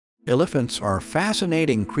Elephants are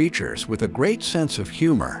fascinating creatures with a great sense of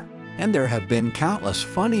humor, and there have been countless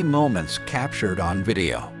funny moments captured on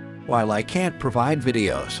video. While I can't provide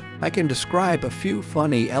videos, I can describe a few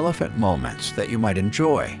funny elephant moments that you might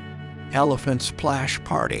enjoy. Elephant splash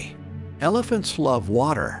party. Elephants love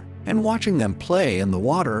water, and watching them play in the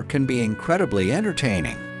water can be incredibly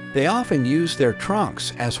entertaining. They often use their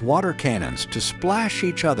trunks as water cannons to splash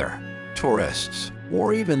each other, tourists,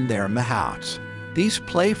 or even their mahouts. These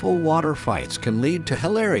playful water fights can lead to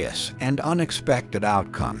hilarious and unexpected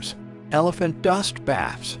outcomes. Elephant dust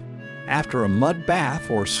baths. After a mud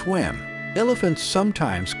bath or swim, elephants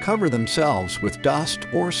sometimes cover themselves with dust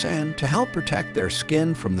or sand to help protect their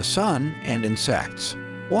skin from the sun and insects.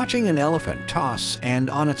 Watching an elephant toss sand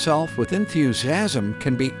on itself with enthusiasm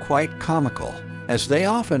can be quite comical, as they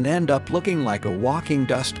often end up looking like a walking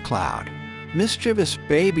dust cloud. Mischievous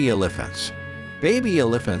baby elephants. Baby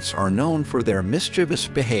elephants are known for their mischievous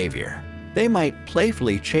behavior. They might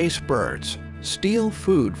playfully chase birds, steal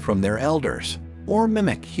food from their elders, or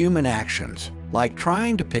mimic human actions, like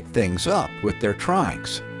trying to pick things up with their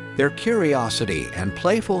trunks. Their curiosity and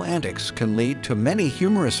playful antics can lead to many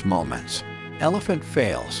humorous moments. Elephant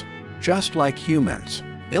fails. Just like humans,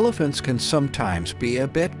 elephants can sometimes be a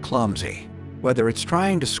bit clumsy. Whether it's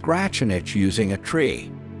trying to scratch an itch using a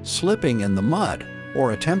tree, slipping in the mud,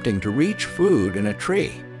 or attempting to reach food in a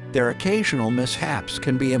tree, their occasional mishaps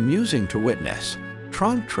can be amusing to witness.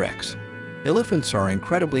 Trunk tricks. Elephants are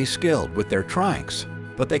incredibly skilled with their trunks,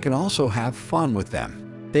 but they can also have fun with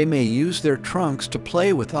them. They may use their trunks to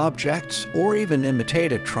play with objects or even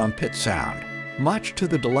imitate a trumpet sound, much to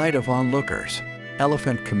the delight of onlookers.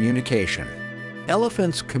 Elephant communication.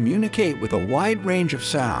 Elephants communicate with a wide range of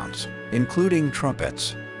sounds, including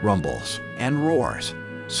trumpets, rumbles, and roars.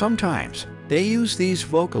 Sometimes, they use these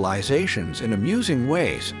vocalizations in amusing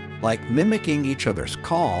ways, like mimicking each other's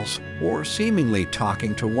calls or seemingly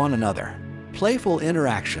talking to one another. Playful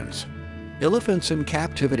interactions. Elephants in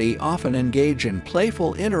captivity often engage in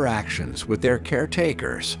playful interactions with their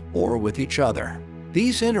caretakers or with each other.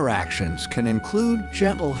 These interactions can include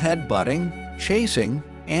gentle headbutting, chasing,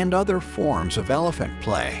 and other forms of elephant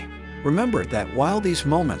play. Remember that while these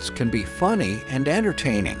moments can be funny and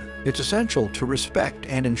entertaining, it's essential to respect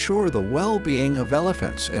and ensure the well-being of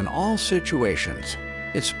elephants in all situations.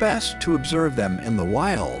 It's best to observe them in the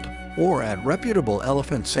wild or at reputable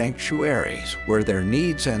elephant sanctuaries where their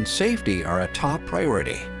needs and safety are a top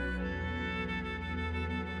priority.